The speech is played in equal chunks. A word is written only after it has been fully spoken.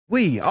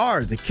We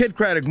are the Kid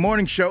Craddock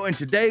Morning Show, and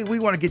today we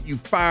want to get you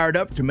fired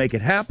up to make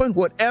it happen,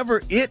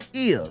 whatever it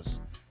is.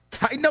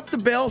 Tighten up the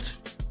belt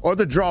or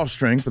the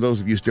drawstring for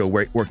those of you still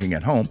working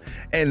at home,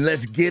 and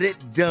let's get it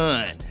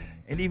done.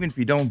 And even if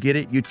you don't get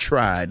it, you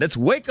tried. Let's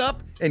wake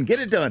up and get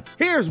it done.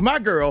 Here's my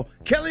girl,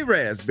 Kellie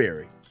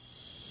Raspberry.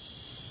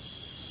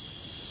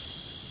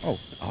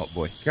 Oh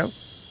boy,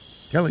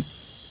 Kellie.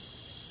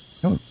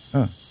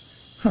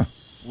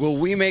 Will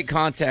we make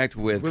contact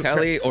with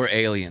Kellie or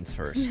aliens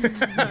first?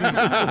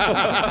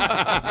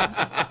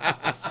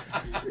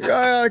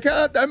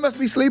 I must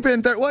be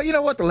sleeping. Well, you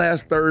know what? The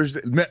last Thursday,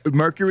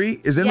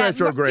 Mercury is in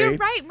retrograde. You're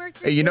right,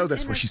 Mercury. And you know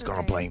that's what she's going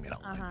to blame it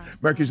on.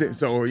 Mercury's in,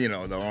 so, you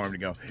know, the arm to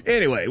go.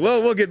 Anyway,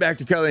 we'll get back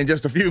to Kellie in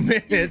just a few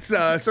minutes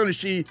as soon as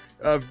she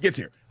gets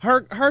here.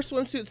 Her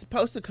swimsuit's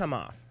supposed to come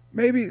off.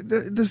 Maybe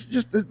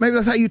maybe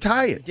that's how you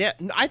tie it. Yeah,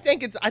 I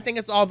think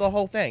it's all the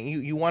whole thing.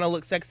 You want to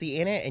look sexy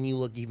in it, and you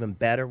look even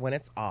better when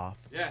it's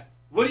off. Yeah.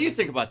 What do you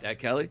think about that,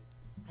 Kellie?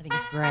 I think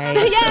it's great.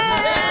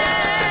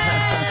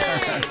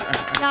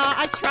 No,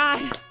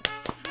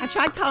 I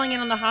tried calling in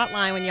on the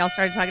hotline when y'all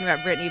started talking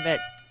about Brittany, but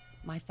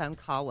my phone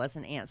call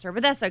wasn't answered.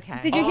 But that's okay.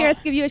 Did you hear us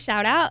give you a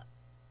shout out?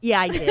 Yeah,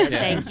 I did.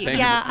 Thank you. Thank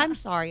Yeah, I'm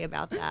sorry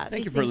about that.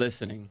 Thank you for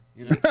listening.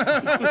 You know?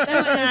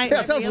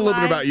 Yeah, tell us a little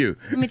bit about you.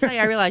 Let me tell you,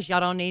 I realized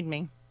y'all don't need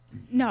me.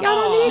 No. Y'all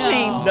don't need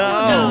me.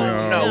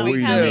 No, we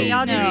do.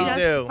 Y'all do We just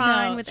do.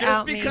 fine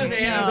without Just me. because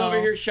Anna's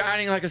over here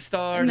shining like a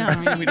star, No.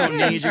 doesn't mean we don't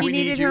need you. She We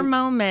needed need you. her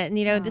moment. And,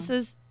 you know, this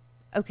is...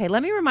 Okay,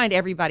 let me remind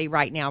everybody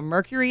right now,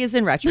 Mercury is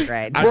in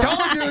retrograde. I told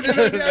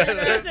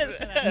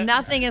you.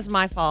 Nothing is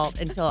my fault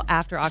until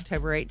after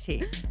October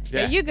 18th.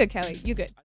 Yeah, you good, Kellie. You good.